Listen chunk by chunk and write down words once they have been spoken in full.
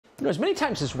You know, as many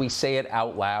times as we say it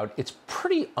out loud, it's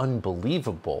pretty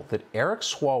unbelievable that Eric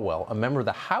Swalwell, a member of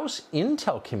the House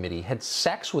Intel Committee, had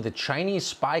sex with a Chinese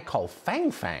spy called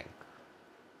Fang Fang.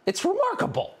 It's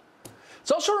remarkable. It's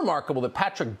also remarkable that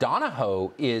Patrick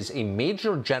Donahoe is a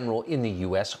major general in the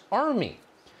U.S. Army.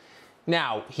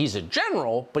 Now, he's a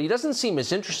general, but he doesn't seem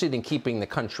as interested in keeping the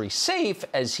country safe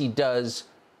as he does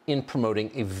in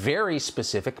promoting a very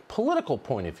specific political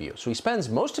point of view. So he spends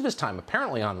most of his time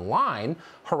apparently online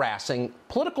harassing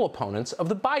political opponents of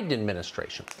the Biden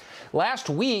administration. Last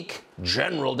week,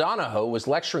 General Donahoe was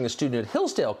lecturing a student at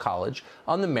Hillsdale College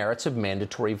on the merits of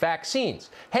mandatory vaccines.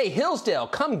 "Hey, Hillsdale,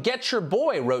 come get your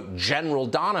boy," wrote General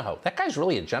Donahoe. That guy's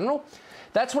really a general?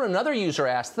 That's when another user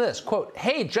asked this, quote,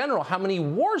 "Hey, General, how many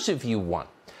wars have you won?"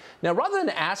 Now, rather than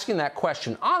asking that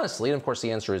question honestly, and of course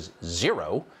the answer is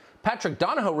 0, Patrick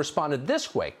Donahoe responded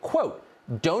this way, quote,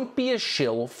 "Don't be a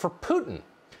shill for Putin."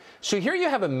 So here you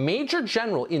have a major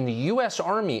general in the U.S.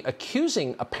 Army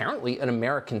accusing, apparently, an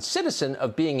American citizen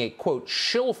of being a, quote,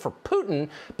 shill for Putin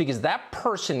because that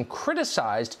person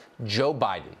criticized Joe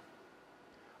Biden.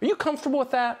 Are you comfortable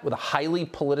with that, with a highly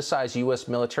politicized U.S.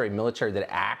 military that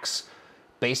acts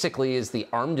basically as the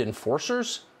armed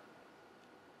enforcers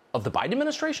of the Biden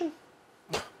administration?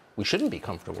 We shouldn't be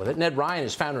comfortable with it. Ned Ryun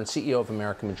is founder and CEO of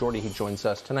American Majority. He joins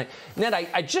us tonight. Ned,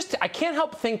 I can't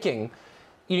help thinking,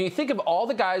 you think of all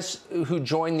the guys who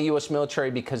joined the U.S.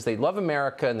 military because they love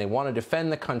America and they want to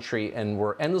defend the country and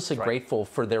we're endlessly grateful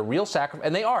for their real sacrifice.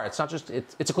 And they are. It's not just,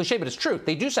 it's a cliche, but it's true.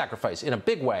 They do sacrifice in a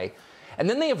big way. And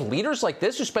then they have leaders like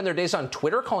this who spend their days on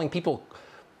Twitter calling people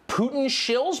Putin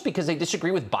shills because they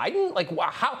disagree with Biden. Like,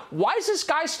 why is this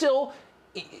guy still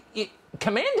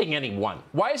commanding anyone?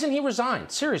 Why hasn't he resigned?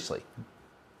 Seriously.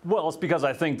 Well, it's because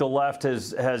I think the left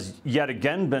has yet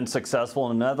again been successful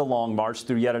in another long march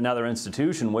through yet another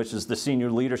institution, which is the senior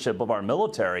leadership of our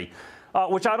military,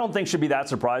 which I don't think should be that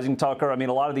surprising, Tucker. I mean,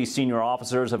 a lot of these senior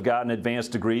officers have gotten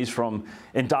advanced degrees from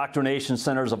indoctrination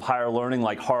centers of higher learning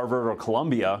like Harvard or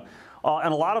Columbia.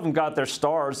 And a lot of them got their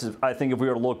stars, I think, if we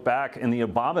were to look back in the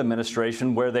Obama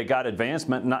administration, where they got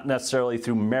advancement, not necessarily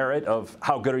through merit of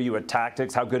how good are you at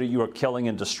tactics, how good are you at killing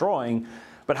and destroying,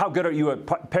 but how good are you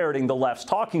at parroting the left's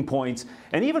talking points.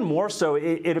 And even more so,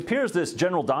 it appears this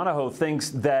General Donahoe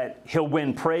thinks that he'll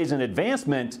win praise and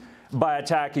advancement by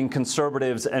attacking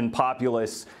conservatives and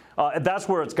populists. That's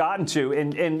where it's gotten to.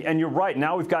 And you're right.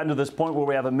 Now we've gotten to this point where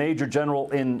we have a major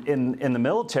general in the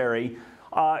military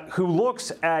who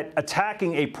looks at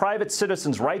attacking a private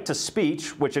citizen's right to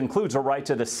speech, which includes a right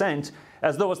to dissent,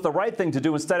 as though it's the right thing to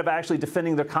do instead of actually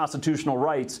defending their constitutional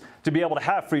rights to be able to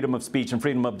have freedom of speech and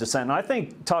freedom of dissent. And I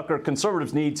think, Tucker,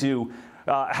 conservatives need to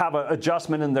have an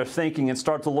adjustment in their thinking and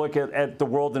start to look at the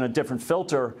world in a different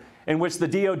filter, in which the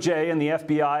DOJ and the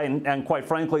FBI and quite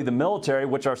frankly, the military,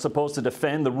 which are supposed to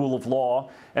defend the rule of law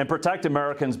and protect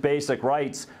Americans' basic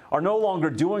rights, are no longer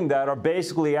doing that, are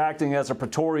basically acting as a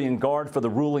Praetorian Guard for the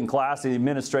ruling class of the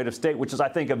administrative state, which is, I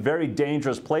think, a very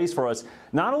dangerous place for us,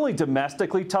 not only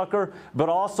domestically, Tucker, but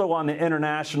also on the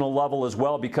international level as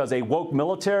well, because a woke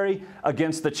military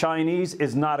against the Chinese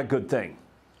is not a good thing.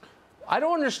 I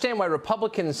don't understand why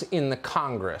Republicans in the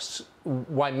Congress,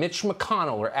 why Mitch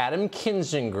McConnell or Adam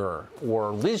Kinzinger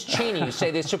or Liz Cheney, who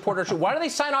say they support our troops, why do they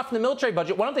sign off in the military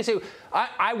budget? Why don't they say,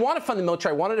 I want to fund the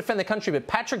military, I want to defend the country, but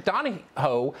Patrick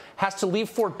Donahoe has to leave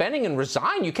Fort Benning and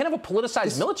resign? You can't have a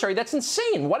politicized military. That's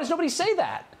insane. Why does nobody say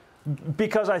that?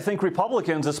 Because I think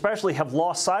Republicans especially have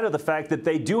lost sight of the fact that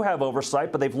they do have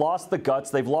oversight, but they've lost the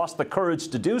guts, they've lost the courage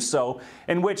to do so,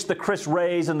 in which the Chris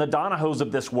Wrays and the Donahoes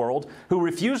of this world, who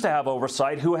refuse to have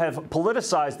oversight, who have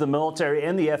politicized the military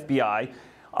and the FBI,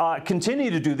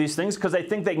 continue to do these things because they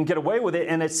think they can get away with it,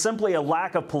 and it's simply a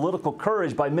lack of political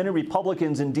courage by many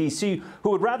Republicans in D.C. who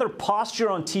would rather posture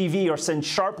on TV or send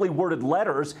sharply worded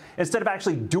letters instead of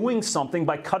actually doing something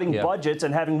by cutting budgets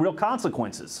and having real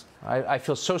consequences. I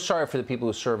feel so sorry for the people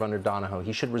who serve under Donahoe.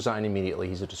 He should resign immediately.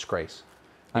 He's a disgrace.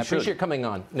 I appreciate coming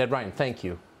on. Ned Ryun, thank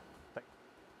you.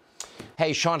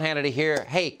 Hey, Sean Hannity here.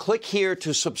 Hey, click here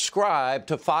to subscribe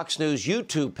to Fox News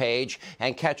YouTube page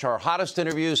and catch our hottest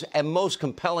interviews and most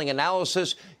compelling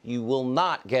analysis. You will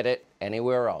not get it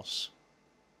anywhere else.